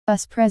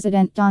US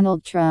President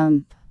Donald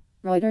Trump.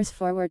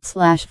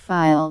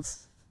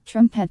 Reuters/files.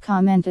 Trump had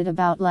commented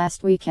about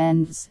last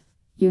weekend's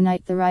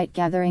Unite the Right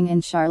gathering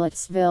in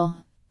Charlottesville,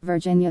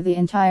 Virginia. The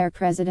entire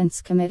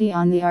President's Committee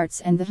on the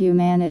Arts and the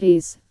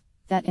Humanities,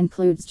 that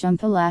includes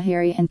Jhumpa,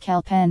 Lahiri and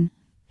Penn,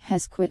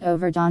 has quit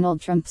over Donald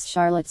Trump's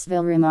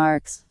Charlottesville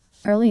remarks.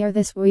 Earlier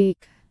this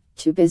week,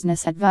 2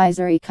 business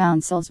advisory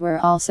councils were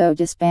also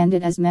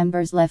disbanded as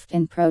members left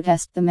in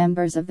protest. The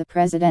members of the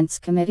President's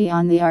Committee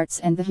on the Arts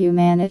and the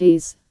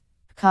Humanities,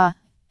 PCAH,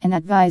 an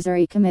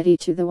advisory committee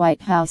to the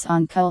White House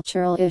on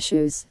cultural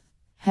issues,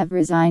 have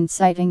resigned,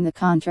 citing the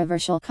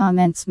controversial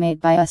comments made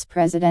by US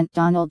President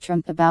Donald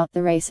Trump about the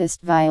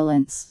racist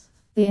violence.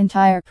 The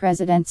entire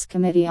President's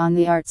Committee on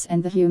the Arts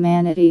and the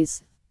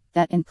Humanities,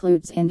 that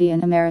includes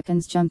Indian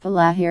Americans Jhumpa,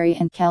 Lahiri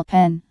and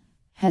Penn,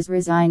 has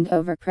resigned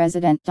over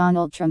President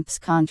Donald Trump's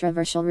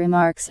controversial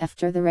remarks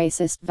after the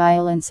racist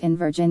violence in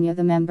Virginia.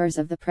 The members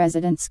of the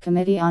President's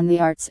Committee on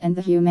the Arts and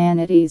the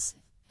Humanities,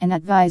 an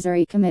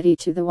advisory committee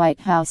to the White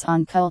House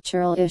on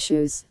cultural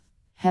issues,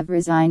 have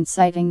resigned,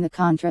 citing the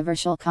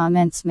controversial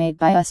comments made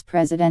by US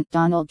President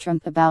Donald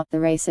Trump about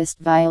the racist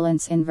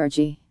violence in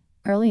Virgi.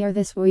 Earlier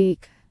this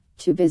week,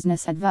 2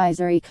 business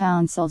advisory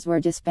councils were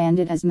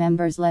disbanded as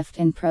members left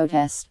in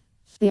protest.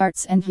 The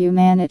Arts and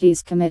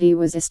Humanities Committee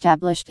was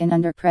established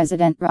under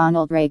President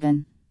Ronald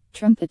Reagan.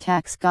 Trump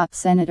attacks GOP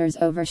senators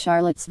over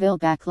Charlottesville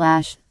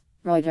backlash.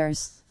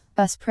 Reuters.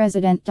 US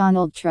President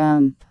Donald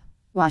Trump.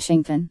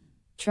 Washington.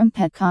 Trump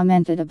had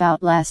commented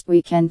about last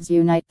weekend's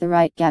Unite the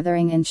Right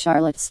gathering in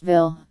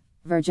Charlottesville,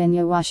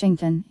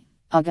 Virginia.Washington,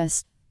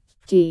 August.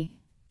 The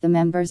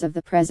members of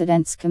the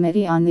President's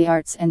Committee on the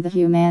Arts and the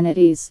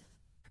Humanities,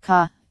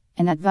 PCAH,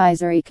 an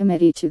advisory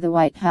committee to the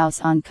White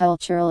House on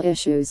cultural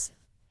issues,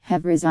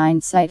 have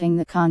resigned, citing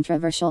the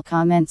controversial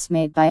comments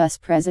made by US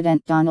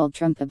President Donald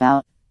Trump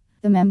about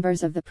the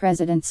members of the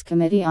President's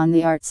Committee on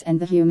the Arts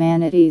and the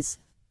Humanities,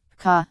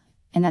 PCAH,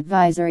 an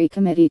advisory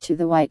committee to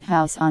the White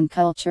House on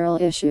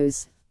cultural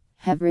issues,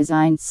 have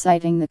resigned,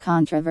 citing the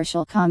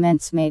controversial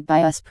comments made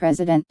by US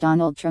President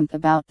Donald Trump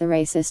about the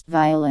racist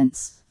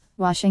violence.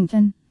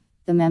 Washington.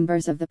 The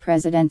members of the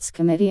President's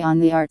Committee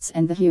on the Arts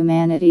and the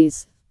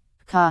Humanities,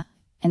 PCAH,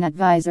 an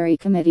advisory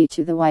committee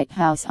to the White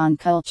House on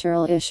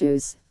cultural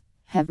issues,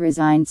 have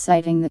resigned,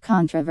 citing the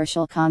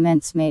controversial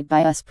comments made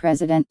by US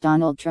President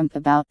Donald Trump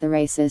about the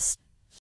racist